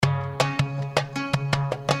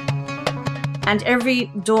And every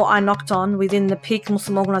door I knocked on within the peak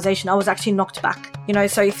Muslim organization, I was actually knocked back.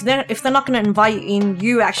 So if they're not going to invite you in,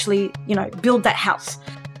 you actually, build that house.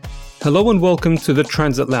 Hello and welcome to the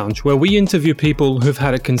Transit Lounge, where we interview people who've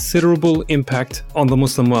had a considerable impact on the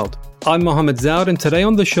Muslim world. I'm Mohammed Zaud, and today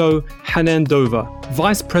on the show, Hanan Dover,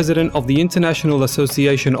 Vice President of the International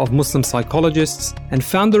Association of Muslim Psychologists and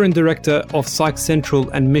founder and director of Psych Central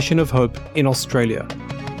and Mission of Hope in Australia.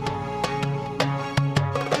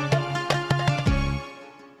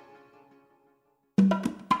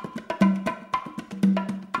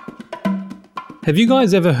 Have you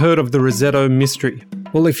guys ever heard of the Rosetto Mystery?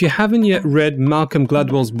 Well, if you haven't yet read Malcolm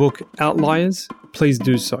Gladwell's book Outliers, please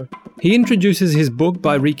do so. He introduces his book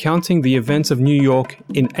by recounting the events of New York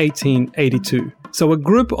in 1882. So a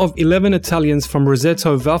group of 11 Italians from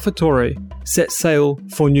Rosetto Valfatore set sail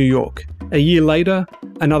for New York. A year later,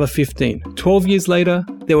 another 15. 12 years later,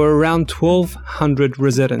 there were around 1,200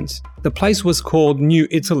 Rosettans. The place was called New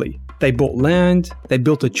Italy. They bought land, they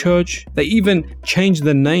built a church, they even changed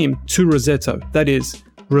the name to Rosetto, that is,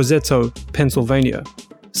 Rosetto, Pennsylvania.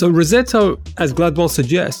 So Rosetto, as Gladwell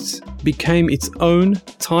suggests, became its own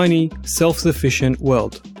tiny, self-sufficient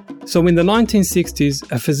world. So in the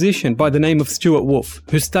 1960s, a physician by the name of Stuart Wolf,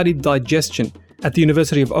 who studied digestion at the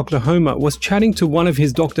University of Oklahoma, was chatting to one of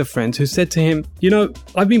his doctor friends who said to him,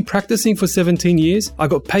 I've been practicing for 17 years. I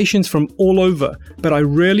got patients from all over, but I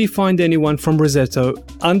rarely find anyone from Rosetto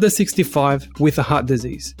under 65 with a heart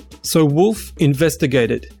disease. So Wolf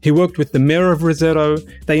investigated. He worked with the mayor of Rosetto.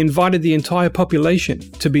 They invited the entire population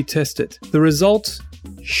to be tested. The results?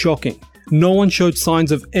 Shocking. No one showed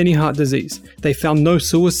signs of any heart disease. They found no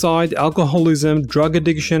suicide, alcoholism, drug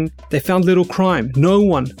addiction. They found little crime. No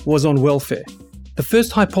one was on welfare. The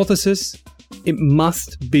first hypothesis, it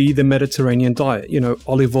must be the Mediterranean diet,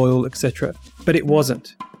 olive oil, etc. But it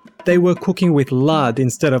wasn't. They were cooking with lard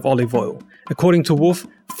instead of olive oil. According to Wolf,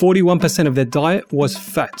 41% of their diet was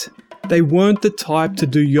fat. They weren't the type to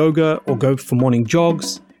do yoga or go for morning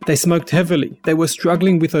jogs. They smoked heavily. They were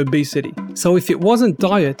struggling with obesity. So if it wasn't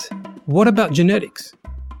diet, what about genetics?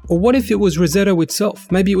 Or what if it was Rosetto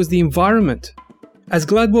itself? Maybe it was the environment. As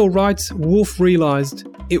Gladwell writes, Wolf realized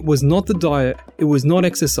it was not the diet, it was not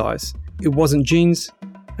exercise, it wasn't genes,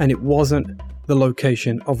 and it wasn't the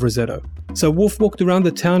location of Rosetto. So Wolf walked around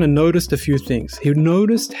the town and noticed a few things. He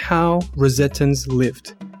noticed how Rosettans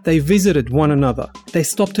lived. They visited one another. They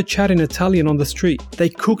stopped to chat in Italian on the street. They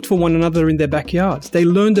cooked for one another in their backyards. They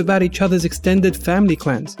learned about each other's extended family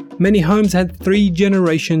clans. Many homes had 3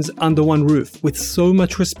 generations under one roof, with so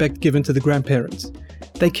much respect given to the grandparents.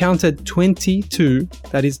 They counted 22,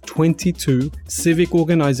 that is 22, civic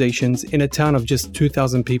organizations in a town of just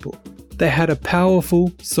 2,000 people. They had a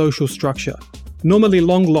powerful social structure. Normally,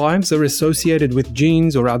 long lives are associated with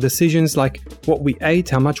genes or our decisions like what we ate,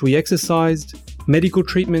 how much we exercised, medical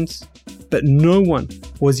treatments, but no one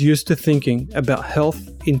was used to thinking about health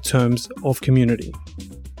in terms of community.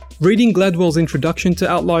 Reading Gladwell's introduction to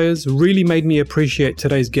Outliers really made me appreciate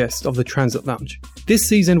today's guest of the Transit Lounge. This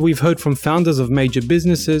season, we've heard from founders of major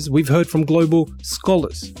businesses, we've heard from global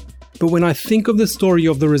scholars. But when I think of the story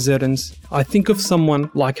of the Rosettans, I think of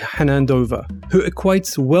someone like Hanan Dover, who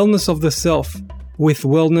equates wellness of the self with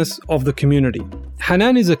wellness of the community.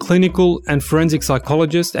 Hanan is a clinical and forensic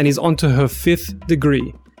psychologist and is onto her 5th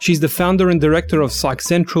degree. She's the founder and director of Psych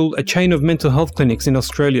Central, a chain of mental health clinics in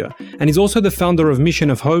Australia, and is also the founder of Mission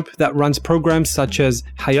of Hope that runs programs such as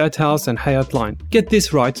Hayat House and Hayat Line. Get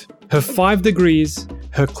this right, her 5 degrees,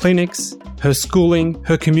 her clinics, her schooling,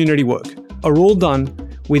 her community work are all done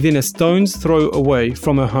within a stone's throw away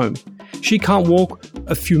from her home. She can't walk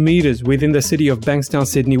a few meters within the city of Bankstown,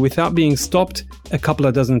 Sydney without being stopped a couple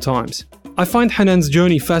of dozen times. I find Hanan's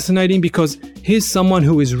journey fascinating because here's someone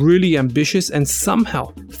who is really ambitious and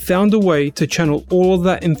somehow found a way to channel all of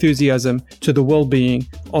that enthusiasm to the well-being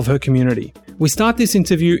of her community. We start this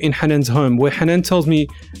interview in Hanan's home, where Hanan tells me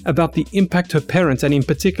about the impact her parents, and in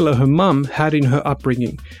particular her mum, had in her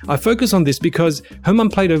upbringing. I focus on this because her mum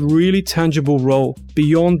played a really tangible role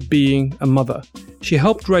beyond being a mother. She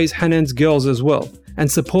helped raise Hanan's girls as well, and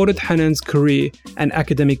supported Hanan's career and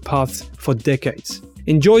academic paths for decades.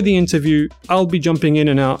 Enjoy the interview. I'll be jumping in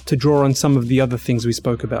and out to draw on some of the other things we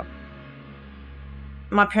spoke about.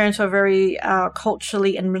 My parents were very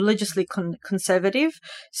culturally and religiously conservative.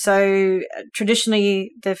 So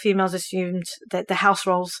traditionally, the females assumed that the house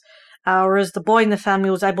roles whereas the boy in the family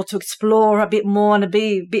was able to explore a bit more and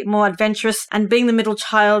be a bit more adventurous. And being the middle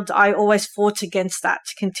child, I always fought against that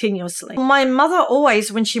continuously. My mother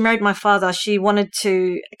always, when she married my father, she wanted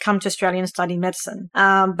to come to Australia and study medicine.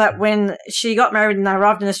 But when she got married and I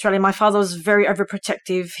arrived in Australia, my father was very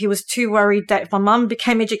overprotective. He was too worried that if my mum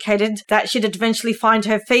became educated, that she'd eventually find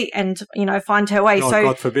her feet and, find her way. Oh, so,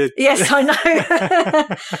 God forbid. Yes, I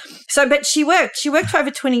know. But she worked for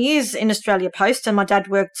over 20 years in Australia Post, and my dad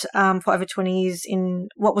worked for over 20 years in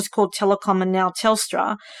what was called Telecom and now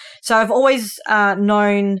Telstra. So I've always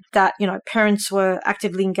known that, parents were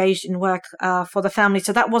actively engaged in work for the family.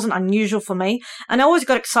 So that wasn't unusual for me. And I always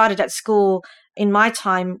got excited at school in my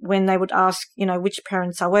time when they would ask, which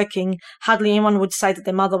parents are working. Hardly anyone would say that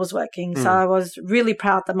their mother was working. So I was really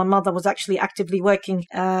proud that my mother was actually actively working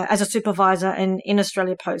as a supervisor in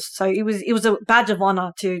Australia Post. So it was a badge of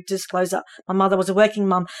honor to disclose that my mother was a working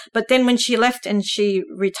mum. But then when she left and she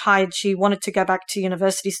retired, she wanted to go back to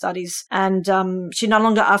university studies, and she no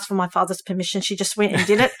longer asked for my father's permission. She just went and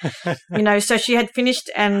did it. So she had finished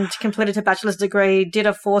and completed her bachelor's degree, did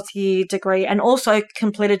a 4th year degree, and also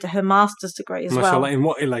completed her master's degree as well. In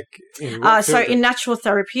what so in natural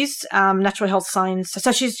therapies, natural health science.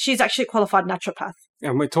 So she's actually a qualified naturopath.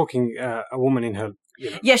 And we're talking a woman in her.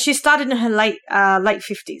 Yeah, she started in her late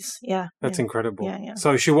 50s. Yeah, that's incredible. Yeah.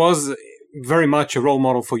 So she was very much a role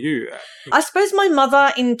model for you. I suppose my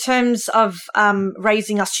mother, in terms of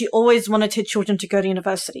raising us, she always wanted her children to go to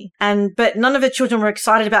university, but none of her children were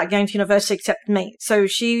excited about going to university except me. So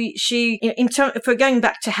if we're going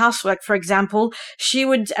back to housework, for example, she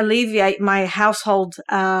would alleviate my household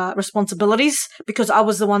responsibilities because I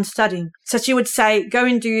was the one studying. So she would say, go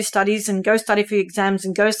and do your studies and go study for your exams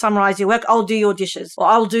and go summarize your work. I'll do your dishes or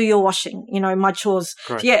I'll do your washing, my chores.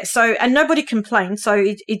 Correct. Yeah. So, and nobody complained. So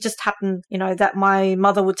it just happened, that my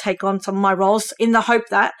mother would take on some of my roles in the hope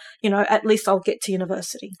that, at least I'll get to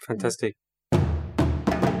university. Fantastic.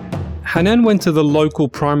 Hanan went to the local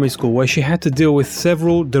primary school where she had to deal with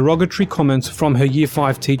several derogatory comments from her Year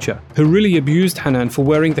 5 teacher, who really abused Hanan for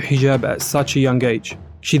wearing the hijab at such a young age.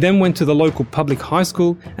 She then went to the local public high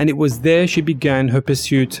school, and it was there she began her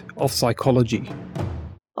pursuit of psychology.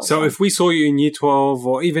 So if we saw you in Year 12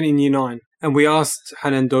 or even in Year 9, and we asked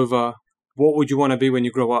Hanan Dover, what would you want to be when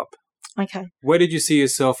you grow up? Okay. Where did you see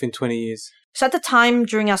yourself in 20 years? So at the time,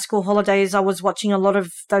 during our school holidays, I was watching a lot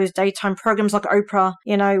of those daytime programs like Oprah,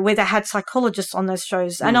 where they had psychologists on those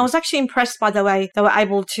shows. And I was actually impressed by the way they were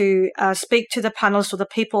able to speak to the panelists or the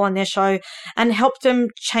people on their show and help them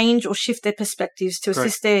change or shift their perspectives to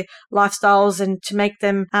assist their lifestyles and to make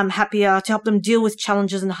them happier, to help them deal with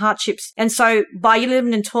challenges and hardships. And so by year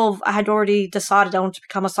 11 and 12, I had already decided I wanted to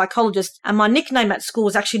become a psychologist. And my nickname at school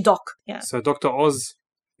was actually Doc. Yeah. So Dr. Oz.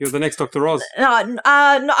 You're the next Dr. Oz. No,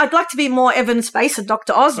 I'd like to be more evidence-based than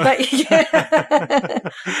Dr. Oz, but yeah.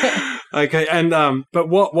 Okay, and but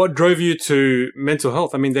what drove you to mental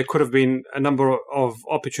health? I mean, there could have been a number of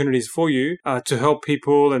opportunities for you to help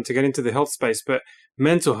people and to get into the health space, but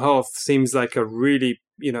mental health seems like a really,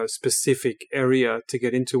 specific area to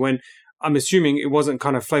get into. And I'm assuming it wasn't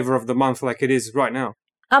kind of flavor of the month like it is right now.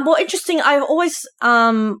 Well, interesting. I always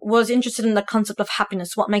was interested in the concept of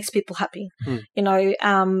happiness. What makes people happy,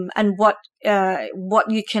 and what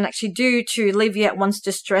you can actually do to alleviate one's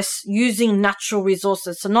distress using natural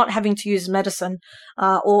resources. So not having to use medicine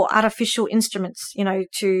or artificial instruments,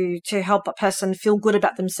 to help a person feel good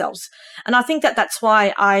about themselves. And I think that's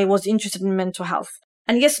why I was interested in mental health.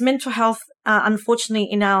 And yes, mental health, unfortunately,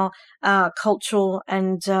 in our cultural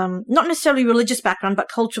and not necessarily religious background, but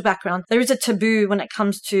cultural background, there is a taboo when it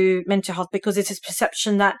comes to mental health because there's this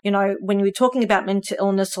perception that, when we're talking about mental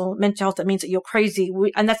illness or mental health, that means that you're crazy.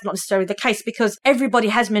 And that's not necessarily the case because everybody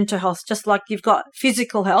has mental health, just like you've got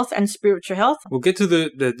physical health and spiritual health. We'll get to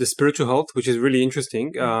the spiritual health, which is really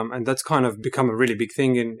interesting. And that's kind of become a really big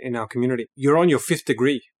thing in our community. You're on your 5th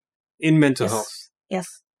degree in mental health. Yes.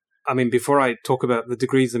 I mean, before I talk about the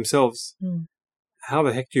degrees themselves, how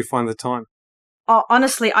the heck do you find the time? Oh,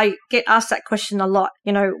 honestly, I get asked that question a lot.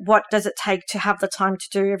 What does it take to have the time to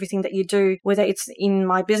do everything that you do, whether it's in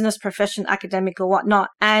my business, profession, academic or whatnot?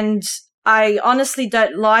 And I honestly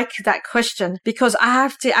don't like that question because I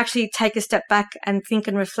have to actually take a step back and think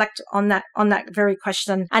and reflect on that very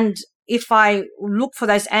question. And if I look for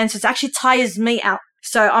those answers, it actually tires me out.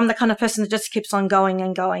 So I'm the kind of person that just keeps on going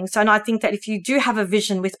and going. So, and I think that if you do have a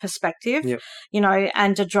vision with perspective,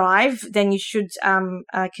 and a drive, then you should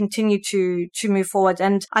continue to move forward.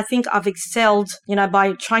 And I think I've excelled,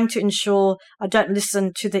 by trying to ensure I don't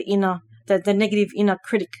listen to the negative inner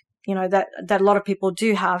critic, that a lot of people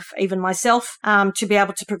do have, even myself, to be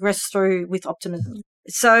able to progress through with optimism.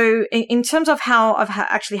 So in terms of how I've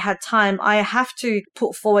actually had time, I have to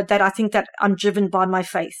put forward that I think that I'm driven by my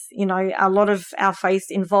faith. You know, a lot of our faith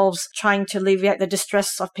involves trying to alleviate the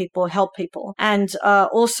distress of people, help people. And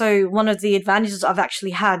also one of the advantages I've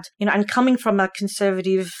actually had, you know, and coming from a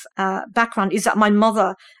conservative background, is that my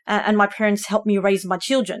mother and my parents helped me raise my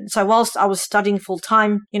children. So whilst I was studying full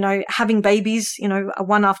time, you know, having babies, you know,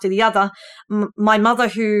 one after the other, my mother,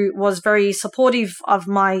 who was very supportive of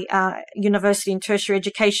my university and tertiary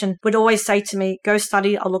education, would always say to me, go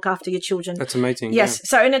study, I'll look after your children. That's amazing. Yes. Yeah.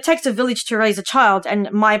 So, and it takes a village to raise a child.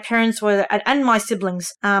 And my parents were, and my siblings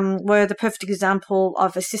were the perfect example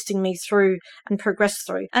of assisting me through and progress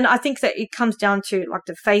through. And I think that it comes down to like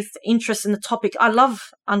the faith, interest in the topic. I love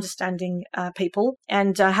understanding people,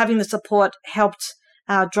 and having the support helped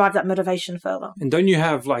drive that motivation further. And don't you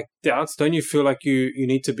have like doubts? Don't you feel like you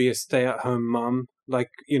need to be a stay-at-home mum, like,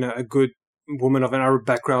 you know, a good woman of an Arab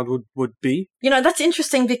background would be? You know, that's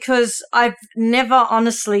interesting because I've never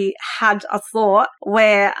honestly had a thought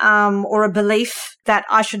where, or a belief that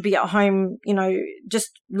I should be at home, you know, just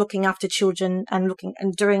looking after children and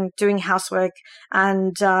doing housework.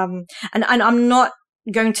 And I'm not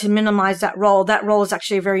going to minimize that role. That role is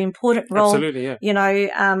actually a very important role. Absolutely, yeah. You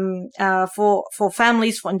know, for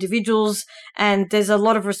families, for individuals, and there's a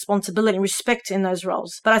lot of responsibility and respect in those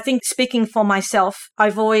roles. But I think, speaking for myself,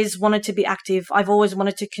 I've always wanted to be active. I've always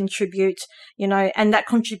wanted to contribute, you know, and that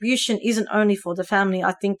contribution isn't only for the family.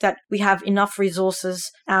 I think that we have enough resources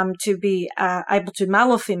to be able to,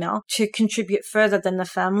 male or female, to contribute further than the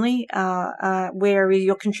family, where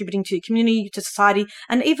you're contributing to your community, to society,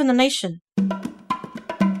 and even the nation.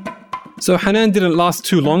 So Hanan didn't last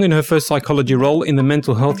too long in her first psychology role in the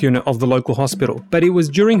mental health unit of the local hospital. But it was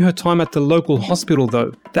during her time at the local hospital,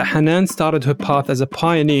 though, that Hanan started her path as a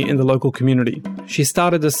pioneer in the local community. She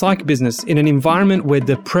started a psych business in an environment where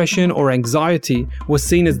depression or anxiety was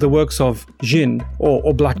seen as the works of jinn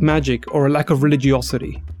or black magic or a lack of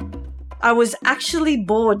religiosity. I was actually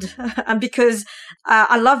bored because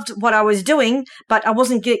I loved what I was doing, but I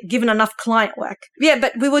wasn't given enough client work. Yeah,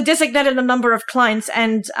 but we were designated a number of clients,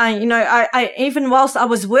 and you know, I even whilst I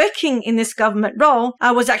was working in this government role,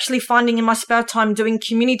 I was actually finding in my spare time doing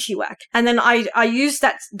community work, and then I used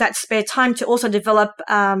that spare time to also develop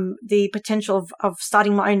the potential of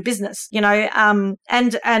starting my own business. You know,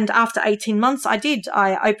 and after 18 months,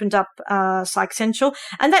 I opened up Psych Central,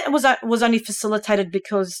 and that was only facilitated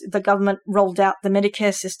because the government rolled out the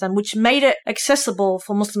Medicare system, which made it accessible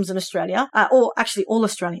for Muslims in Australia, or actually all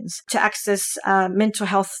Australians, to access mental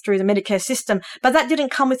health through the Medicare system. But that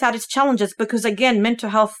didn't come without its challenges, because again, mental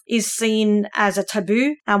health is seen as a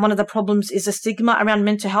taboo, and one of the problems is the stigma around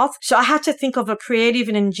mental health. So I had to think of a creative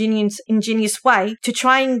and ingenious way to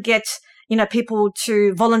try and get, you know, people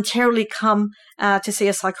to voluntarily come to see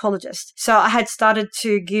a psychologist. So I had started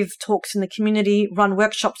to give talks in the community, run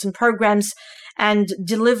workshops and programs, and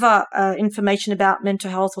deliver information about mental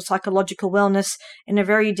health or psychological wellness in a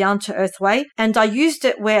very down-to-earth way. And I used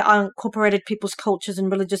it where I incorporated people's cultures and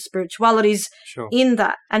religious spiritualities in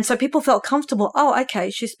that. And so people felt comfortable. Oh, okay,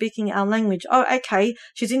 she's speaking our language. Oh, okay,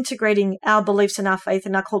 she's integrating our beliefs and our faith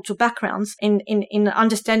and our cultural backgrounds in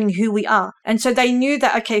understanding who we are. And so they knew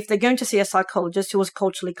that, okay, if they're going to see a psychologist who was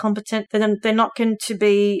culturally competent, then they're not going to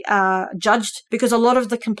be judged, because a lot of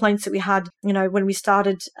the complaints that we had, you know, when we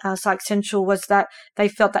started Psych Central was that they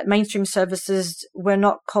felt that mainstream services were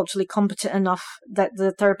not culturally competent enough, that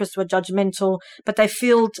the therapists were judgmental, but they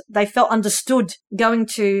felt understood going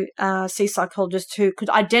to see psychologists who could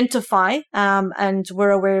identify and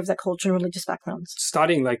were aware of their culture and religious backgrounds.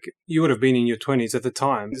 Starting, like, you would have been in your 20s at the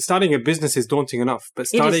time. Starting a business is daunting enough, but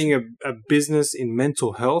starting a business in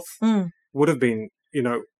mental health would have been, you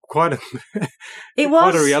know, quite a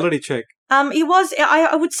reality check. It was.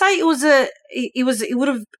 I would say it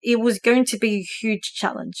was going to be a huge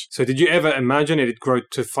challenge. So, did you ever imagine it'd grow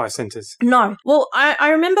to 5 centers? No. Well, I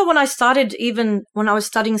remember when I started, even when I was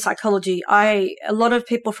studying psychology, a lot of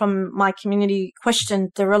people from my community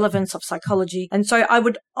questioned the relevance of psychology, and so I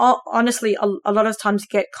would honestly a lot of times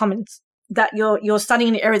get comments that you're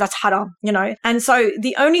studying an area that's haram, you know. And so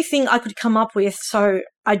the only thing I could come up with, so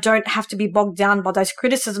I don't have to be bogged down by those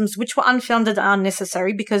criticisms, which were unfounded and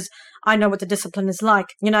unnecessary, because I know what the discipline is like.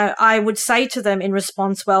 You know, I would say to them in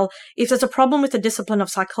response, well, if there's a problem with the discipline of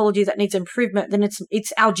psychology that needs improvement, then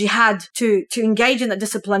it's our jihad to engage in that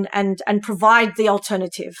discipline and provide the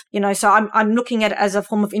alternative. You know, so I'm looking at it as a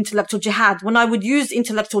form of intellectual jihad. When I would use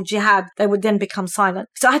intellectual jihad, they would then become silent.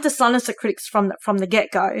 So I had to silence the critics from the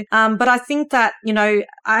get-go. But I think that, you know,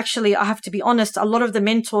 actually, I have to be honest, a lot of the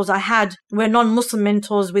mentors I had were non-Muslim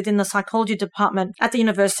mentors within the psychology department at the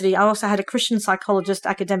university. I also had a Christian psychologist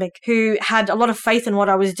academic who had a lot of faith in what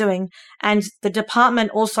I was doing. And the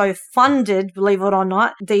department also funded, believe it or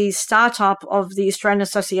not, the startup of the Australian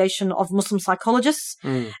Association of Muslim Psychologists.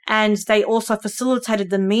 And they also facilitated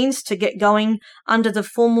the means to get going under the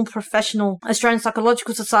formal professional Australian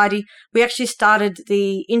Psychological Society. We actually started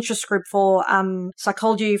the interest group for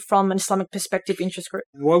psychology from an Islamic perspective interest group.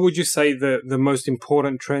 What would you say the most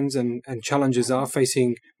important trends and challenges are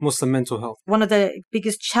facing Muslim mental health? One of the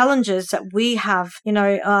biggest challenges that we have,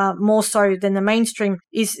 more so than the mainstream,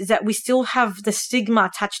 is that we still have the stigma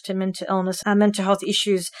attached to mental illness, mental health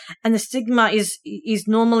issues. And the stigma is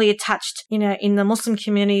normally attached, in the Muslim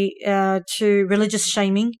community to religious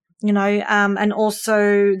shaming. And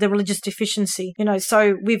also the religious deficiency,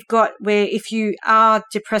 so we've got where if you are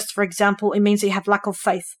depressed, for example, it means that you have lack of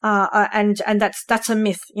faith. And that's a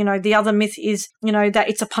myth. The other myth is, that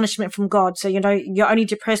it's a punishment from God. So, you're only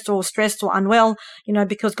depressed or stressed or unwell,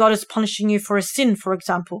 because God is punishing you for a sin, for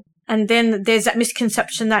example. And then there's that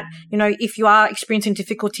misconception that, if you are experiencing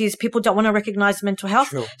difficulties, people don't want to recognize mental health.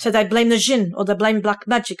 Sure. So they blame the jinn or they blame black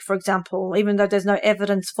magic, for example, even though there's no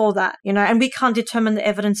evidence for that, and we can't determine the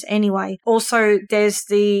evidence anyway. Also, there's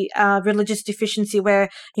the religious deficiency where,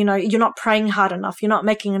 you're not praying hard enough. You're not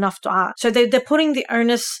making enough dua. So they're putting the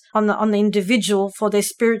onus on the individual for their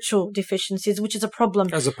spiritual deficiencies, which is a problem.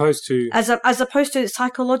 As opposed to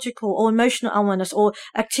psychological or emotional illness or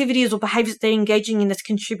activities or behaviors they're engaging in that's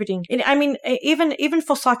contributing. I mean, even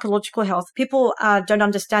for psychological health, people don't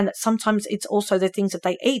understand that sometimes it's also the things that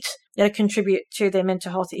they eat that contribute to their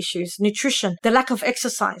mental health issues. Nutrition, the lack of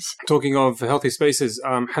exercise. Talking of healthy spaces,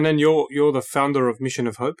 Hanan, you're the founder of Mission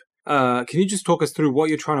of Hope. Can you just talk us through what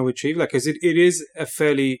you're trying to achieve? Because it is a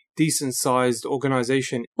fairly decent-sized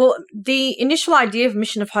organization. Well, the initial idea of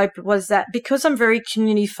Mission of Hope was that because I'm very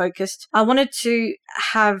community-focused, I wanted to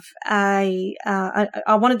have I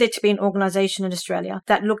wanted there to be an organization in Australia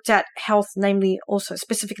that looked at health, namely also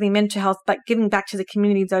specifically mental health, but giving back to the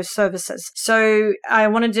community those services. So I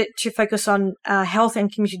wanted it to focus on health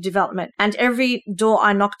and community development. And every door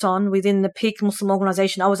I knocked on within the peak Muslim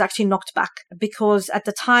organization, I was actually knocked back because at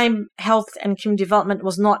the time, health and community development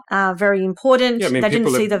was not very important. They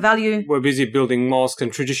didn't see the value. We're busy building mosques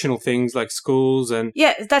and traditional things like schools and...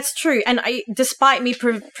 Yeah, that's true. And despite me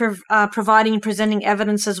providing and presenting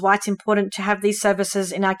evidence as why it's important to have these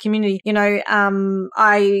services in our community,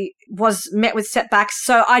 I was met with setbacks.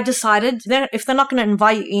 So I decided that if they're not going to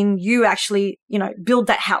invite you in, you actually, build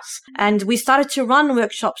that house. And we started to run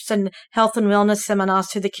workshops and health and wellness seminars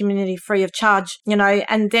to the community free of charge,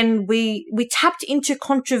 and then we tapped into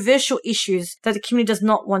controversial issues that the community does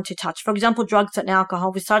not want to touch. For example, drugs and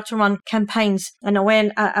alcohol. We started to run campaigns and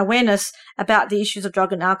awareness about the issues of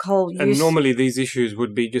drug and alcohol use. And normally these issues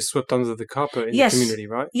would be just swept under the carpet in the community,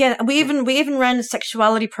 right? Yeah. We even ran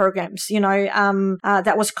sexuality programs,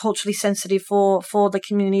 that was culturally sensitive for the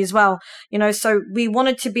community as well. So we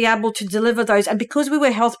wanted to be able to deliver those. And because we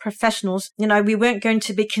were health professionals, we weren't going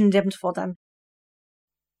to be condemned for them.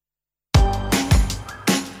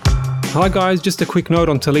 Hi guys, just a quick note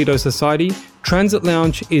on Toledo Society. Transit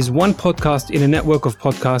Lounge is one podcast in a network of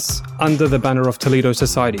podcasts under the banner of Toledo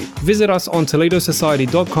Society. Visit us on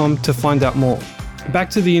toledosociety.com to find out more. Back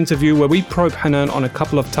to the interview where we probe Hanan on a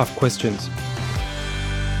couple of tough questions.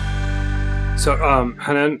 So,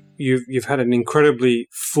 Hanan, you've had an incredibly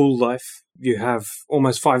full life. You have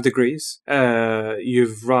almost 5 degrees.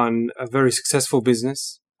 You've run a very successful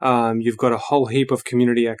business. You've got a whole heap of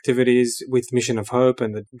community activities with Mission of Hope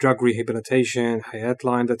and the drug rehabilitation,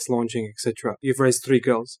 Hayatline that's launching, etc. You've raised 3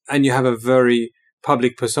 girls and you have a very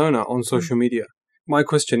public persona on social media. My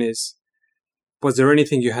question is, was there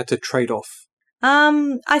anything you had to trade off?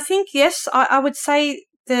 I think, yes, I would say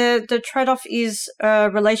the trade-off is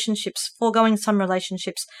relationships, foregoing some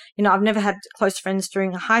relationships. I've never had close friends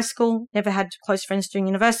during high school, never had close friends during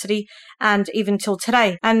university, and even till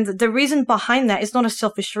today. And the reason behind that is not a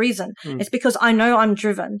selfish reason. It's because I know I'm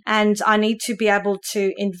driven and I need to be able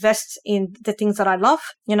to invest in the things that I love,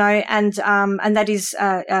 and that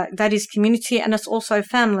is community, and it's also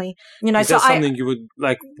family. Is that something you would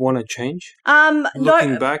want to change?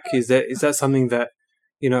 Looking back, is that something that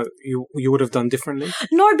you would have done differently?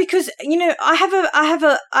 No, because,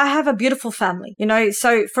 I have a beautiful family,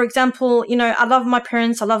 so for example, I love my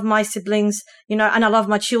parents, I love my siblings, and I love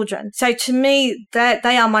my children. So to me,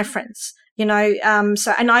 they are my friends.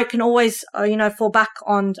 And I can always, fall back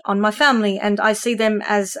on my family, and I see them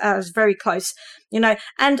as very close,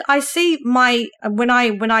 and I see when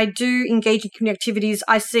I do engage in community activities,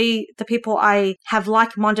 I see the people I have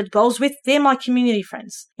like-minded goals with, they're my community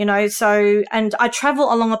friends, so, and I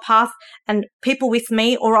travel along a path and people with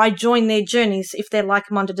me, or I join their journeys if they're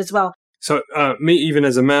like-minded as well. So me, even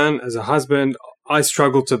as a man, as a husband, I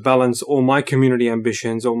struggle to balance all my community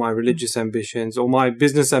ambitions, all my religious ambitions, all my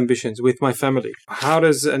business ambitions with my family. How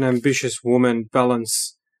does an ambitious woman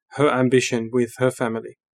balance her ambition with her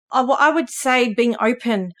family? Well, I would say being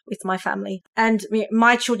open with my family. And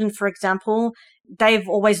my children, for example, they've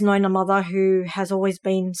always known a mother who has always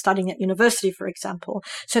been studying at university, for example.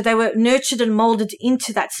 So they were nurtured and molded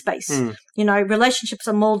into that space. You know, relationships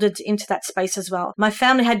are molded into that space as well. My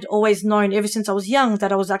family had always known ever since I was young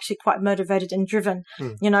that I was actually quite motivated and driven,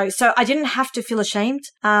 you know, so I didn't have to feel ashamed.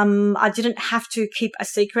 I didn't have to keep a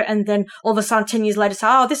secret and then all of a sudden 10 years later say,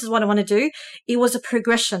 oh, this is what I want to do. It was a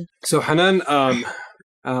progression. So Hanan,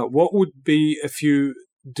 what would be a few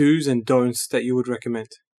do's and don'ts that you would recommend?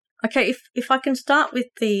 Okay, if I can start with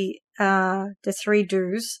the 3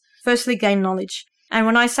 do's. Firstly, gain knowledge. And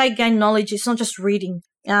when I say gain knowledge, it's not just reading.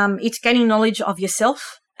 It's gaining knowledge of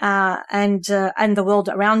yourself and the world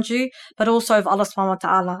around you, but also of Allah subhanahu wa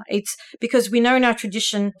ta'ala. It's because we know in our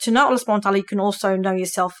tradition, to know Allah subhanahu wa ta'ala, you can also know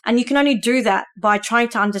yourself. And you can only do that by trying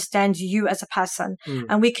to understand you as a person.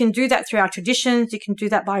 And we can do that through our traditions. You can do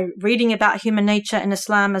that by reading about human nature in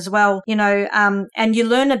Islam as well, you know, and you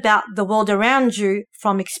learn about the world around you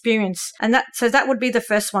from experience. And that would be the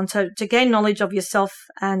first one. So to gain knowledge of yourself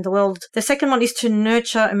and the world. The second one is to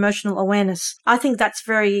nurture emotional awareness. I think that's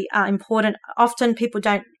very important. Often people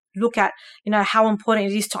don't look at, you know, how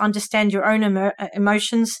important it is to understand your own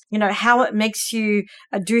emotions, you know, how it makes you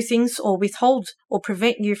do things or withhold or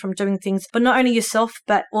prevent you from doing things, but not only yourself,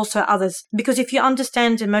 but also others. Because if you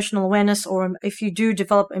understand emotional awareness, or if you do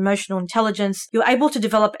develop emotional intelligence, you're able to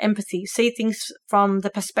develop empathy, see things from the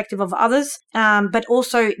perspective of others, but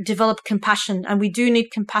also develop compassion. And we do need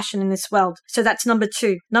compassion in this world. So that's number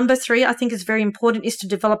 2. Number 3, I think is very important, is to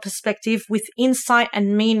develop perspective with insight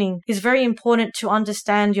and meaning. It's very important to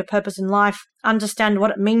understand your purpose in life, understand what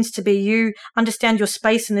it means to be you, understand your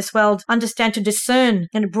space in this world, understand to discern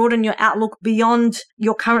and broaden your outlook beyond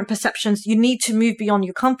your current perceptions. You need to move beyond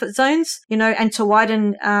your comfort zones, you know, and to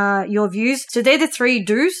widen your views. So they're the 3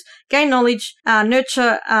 do's: gain knowledge,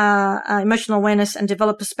 nurture emotional awareness, and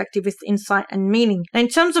develop perspective with insight and meaning. And in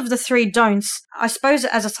terms of the 3 don'ts, I suppose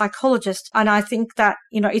as a psychologist, and I think that,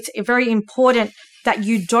 you know, it's very important that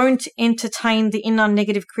you don't entertain the inner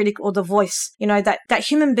negative critic or the voice, you know, that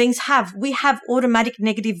human beings have. We have automatic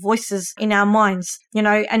negative voices in our minds, you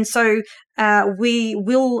know, and so we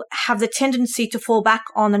will have the tendency to fall back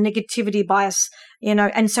on the negativity bias, you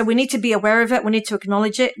know, and so we need to be aware of it. We need to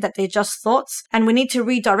acknowledge it, that they're just thoughts, and we need to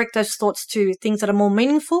redirect those thoughts to things that are more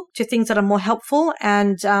meaningful, to things that are more helpful.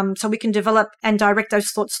 And so we can develop and direct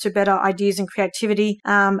those thoughts to better ideas and creativity,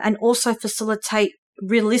 and also facilitate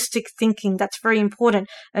realistic thinking. That's very important.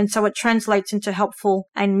 And so it translates into helpful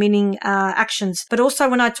and meaning actions. But also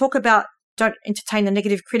when I talk about don't entertain the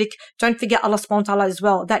negative critic, don't forget Allah subhanahu wa ta'ala as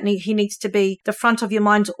well. That He needs to be the front of your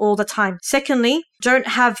mind all the time. Secondly, don't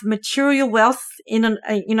have material wealth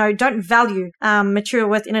don't value material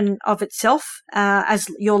wealth in and of itself as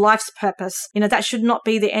your life's purpose. You know, that should not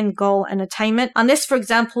be the end goal and attainment, unless, for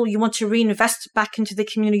example, you want to reinvest back into the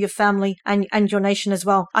community, your family, and your nation as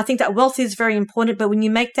well. I think that wealth is very important, but when you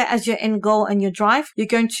make that as your end goal and your drive, you're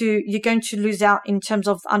going to lose out in terms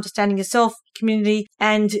of understanding yourself, community,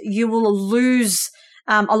 and you will lose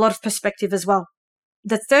a lot of perspective as well.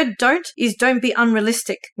 The third don't is don't be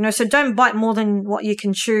unrealistic. You know, so don't bite more than what you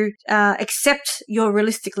can chew. Accept your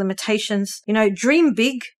realistic limitations. You know, dream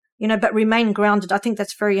big, you know, but remain grounded. I think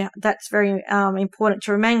that's very important,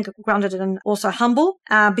 to remain grounded and also humble,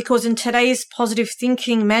 because in today's positive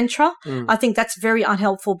thinking mantra, I think that's very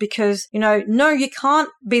unhelpful, because, you know, no, you can't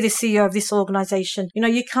be the CEO of this organization. You know,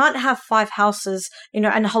 you can't have 5 houses, you know,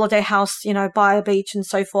 and a holiday house, you know, by a beach and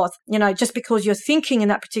so forth, you know, just because you're thinking in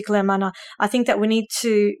that particular manner. I think that we need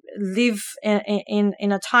to live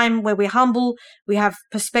in a time where we're humble, we have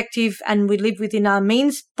perspective, and we live within our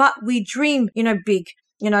means, but we dream, you know, big.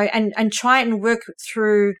 You know, and try and work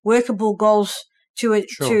through workable goals to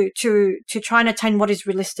try and attain what is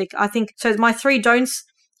realistic. I think so. My 3 don'ts: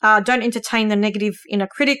 don't entertain the negative inner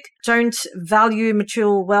critic, don't value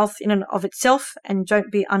material wealth in and of itself, and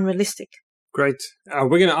don't be unrealistic. Great.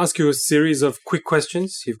 We're going to ask you a series of quick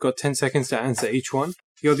questions. You've got 10 seconds to answer each one.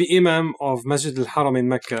 You're the Imam of Masjid al-Haram in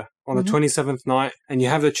Mecca on the 27th night, and you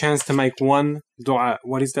have the chance to make one dua.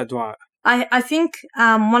 What is that dua? I think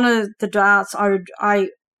one of the du'as I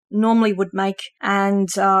normally would make and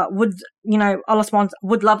would love Allah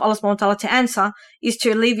subhanahu wa ta'ala to answer is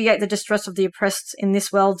to alleviate the distress of the oppressed in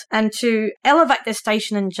this world and to elevate their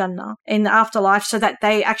station in Jannah in the afterlife, so that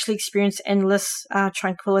they actually experience endless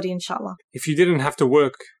tranquility, inshallah. If you didn't have to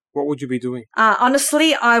work what would you be doing?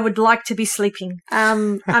 Honestly, I would like to be sleeping.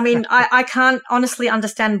 I can't honestly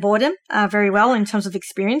understand boredom very well in terms of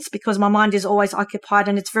experience because my mind is always occupied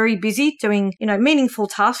and it's very busy doing, meaningful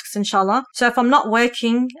tasks, inshallah. So if I'm not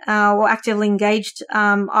working or actively engaged,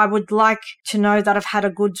 I would like to know that I've had a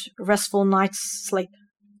good, restful night's sleep.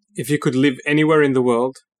 If you could live anywhere in the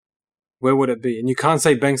world, where would it be? And you can't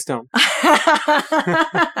say Bankstown.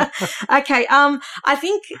 Okay. I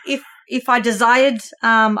think if I desired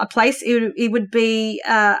a place, it would be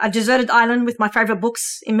a deserted island with my favorite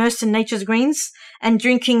books, immersed in nature's greens, and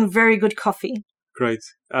drinking very good coffee. Great.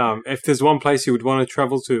 If there's one place you would want to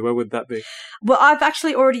travel to, where would that be? Well, I've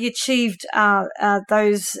actually already achieved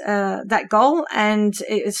that goal, and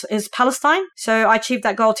it's Palestine. So I achieved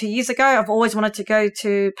that goal 2 years ago. I've always wanted to go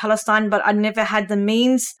to Palestine, but I never had the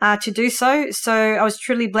means to do so. So I was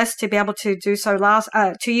truly blessed to be able to do so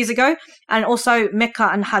 2 years ago, and also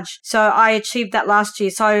Mecca and Hajj. So I achieved that last year.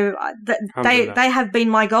 So they have been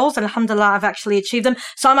my goals, and alhamdulillah, I've actually achieved them.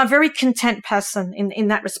 So I'm a very content person in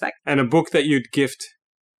that respect. And a book that you'd gift?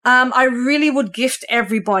 I really would gift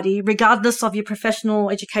everybody, regardless of your professional,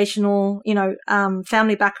 educational,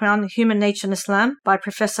 family background, Human Nature in Islam by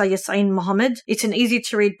Professor Yassine Mohammed. It's an easy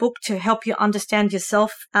to read book to help you understand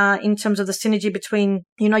yourself in terms of the synergy between,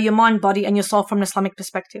 your mind, body and your soul from an Islamic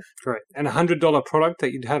perspective. Great. And $100 product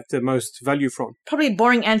that you'd have the most value from? Probably a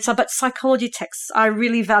boring answer, but psychology texts. I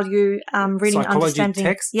really value reading, understanding.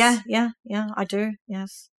 Texts? Yeah, I do.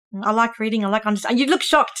 Yes. I like reading. I like understanding. You look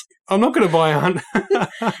shocked. I'm not going to buy one.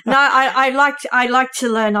 No, I like to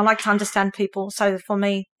learn. I like to understand people. So for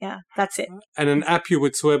me, yeah, that's it. And an app you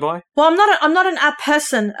would swear by? Well, I'm not an app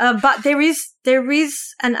person, but there is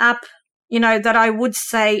an app, that I would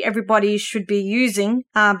say everybody should be using,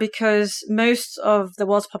 because most of the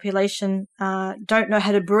world's population don't know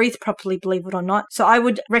how to breathe properly, believe it or not. So I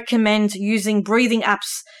would recommend using breathing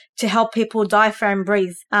apps to help people diaphragm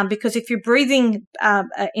breathe, because if you're breathing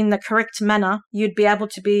in the correct manner, you'd be able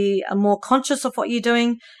to be more conscious of what you're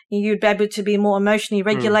doing. You'd be able to be more emotionally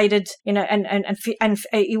regulated, and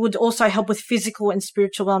it would also help with physical and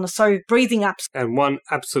spiritual wellness. So breathing apps. And one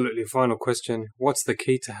absolutely final question: what's the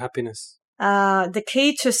key to happiness? The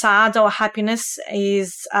key to Saada or happiness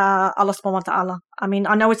is Allah subhanahu wa ta'ala. I mean,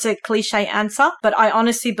 I know it's a cliche answer, but I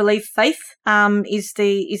honestly believe faith is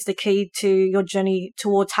the key to your journey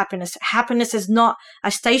towards happiness. Happiness is not a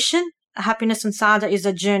station. Happiness and Saada is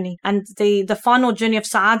a journey, and the final journey of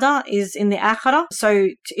Saada is in the Akhirah. So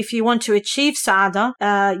if you want to achieve Saada,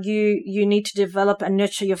 you need to develop and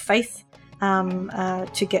nurture your faith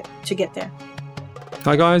to get there.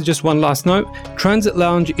 Hi guys, just one last note. Transit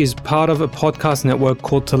Lounge is part of a podcast network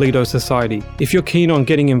called Toledo Society. If you're keen on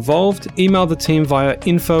getting involved, email the team via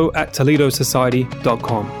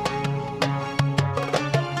info@toledosociety.com.